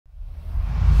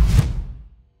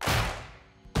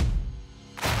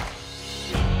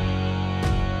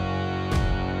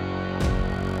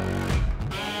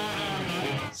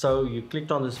So you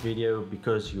clicked on this video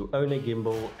because you own a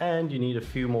gimbal and you need a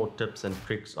few more tips and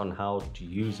tricks on how to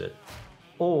use it.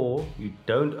 Or you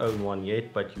don't own one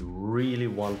yet, but you really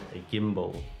want a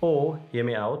gimbal. Or, hear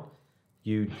me out,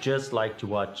 you just like to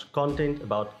watch content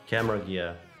about camera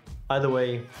gear. Either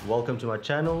way, welcome to my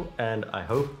channel and I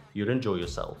hope you'd enjoy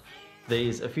yourself.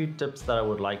 There's a few tips that I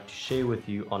would like to share with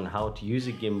you on how to use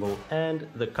a gimbal and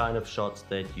the kind of shots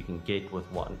that you can get with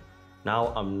one.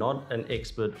 Now, I'm not an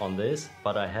expert on this,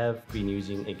 but I have been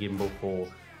using a gimbal for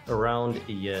around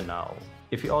a year now.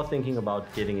 If you are thinking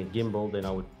about getting a gimbal, then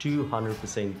I would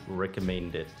 200%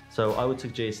 recommend it. So I would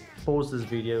suggest pause this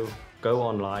video, go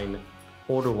online,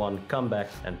 order one, come back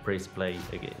and press play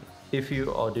again. If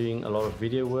you are doing a lot of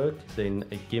video work, then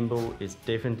a gimbal is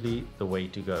definitely the way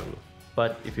to go.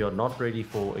 But if you're not ready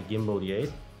for a gimbal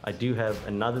yet, I do have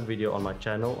another video on my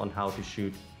channel on how to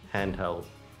shoot handheld.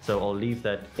 So I'll leave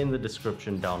that in the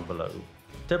description down below.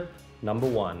 Tip number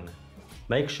 1.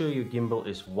 Make sure your gimbal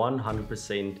is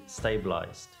 100%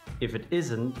 stabilized. If it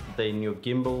isn't, then your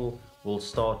gimbal will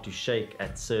start to shake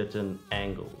at certain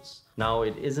angles. Now,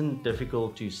 it isn't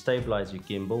difficult to stabilize your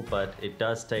gimbal, but it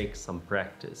does take some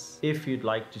practice. If you'd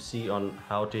like to see on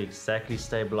how to exactly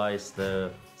stabilize the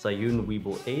Ziyun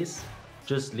Weebill S,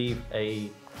 just leave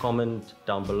a comment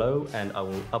down below and I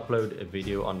will upload a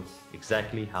video on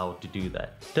exactly how to do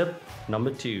that. Tip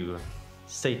number 2,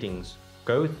 settings.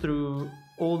 Go through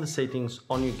all the settings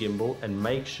on your gimbal and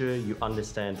make sure you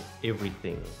understand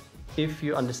everything. If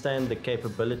you understand the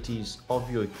capabilities of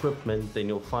your equipment, then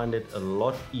you'll find it a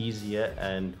lot easier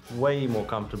and way more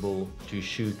comfortable to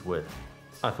shoot with.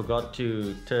 I forgot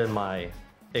to turn my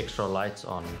extra lights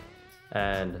on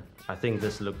and I think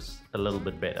this looks a little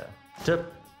bit better.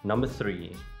 Tip number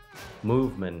 3,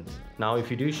 movement. Now, if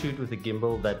you do shoot with a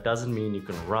gimbal, that doesn't mean you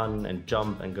can run and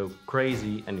jump and go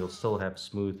crazy and you'll still have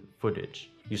smooth footage.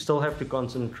 You still have to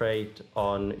concentrate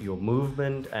on your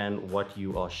movement and what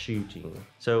you are shooting.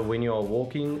 So when you are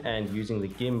walking and using the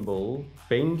gimbal,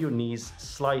 bend your knees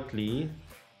slightly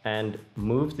and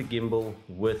move the gimbal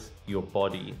with your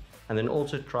body. And then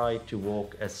also try to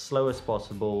walk as slow as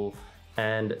possible,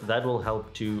 and that will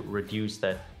help to reduce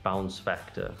that bounce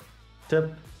factor.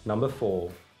 Tip number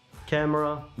 4,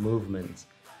 camera movements.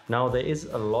 Now, there is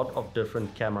a lot of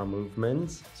different camera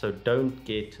movements, so don't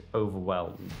get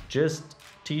overwhelmed. Just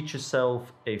teach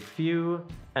yourself a few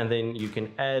and then you can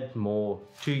add more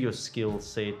to your skill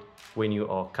set when you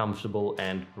are comfortable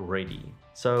and ready.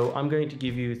 So I'm going to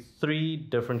give you 3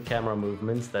 different camera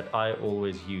movements that I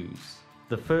always use.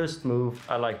 The first move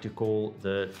I like to call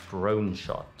the drone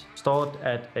shot. Start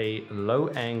at a low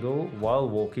angle while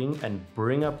walking and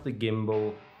bring up the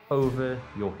gimbal over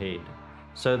your head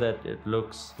so that it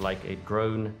looks like a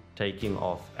drone taking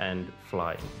off and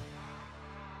flying.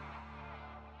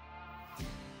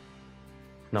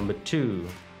 Number 2,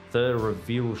 the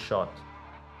reveal shot.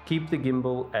 Keep the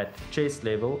gimbal at chest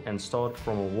level and start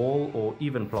from a wall or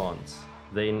even plants.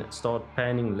 Then start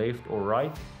panning left or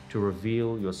right to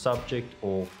reveal your subject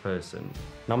or person.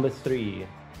 Number 3,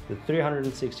 the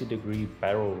 360-degree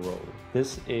barrel roll.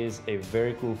 This is a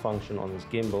very cool function on this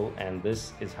gimbal and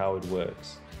this is how it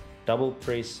works. Double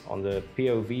press on the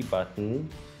POV button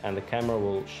and the camera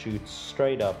will shoot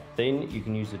straight up. Then you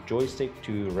can use the joystick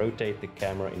to rotate the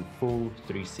camera in full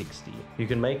 360. You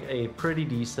can make a pretty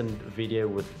decent video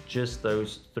with just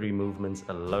those 3 movements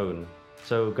alone.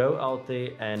 So go out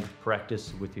there and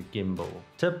practice with your gimbal.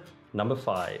 Tip number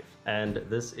 5, and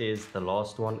this is the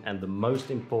last one and the most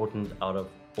important out of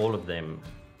all of them.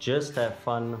 Just have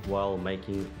fun while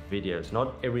making videos.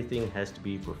 Not everything has to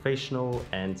be professional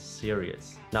and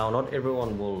serious. Now, not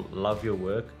everyone will love your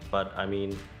work, but I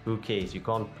mean, who cares? You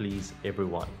can't please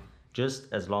everyone,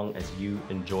 just as long as you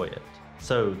enjoy it.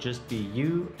 So just be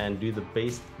you and do the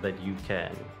best that you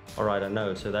can. Alright, I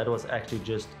know, so that was actually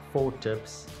just 4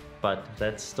 tips, but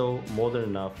that's still more than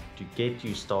enough to get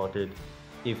you started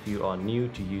if you are new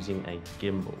to using a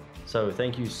gimbal. So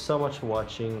thank you so much for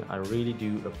watching. I really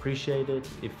do appreciate it.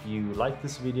 If you like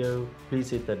this video,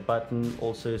 please hit that button.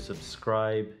 Also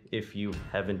subscribe if you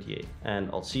haven't yet.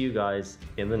 And I'll see you guys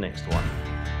in the next one.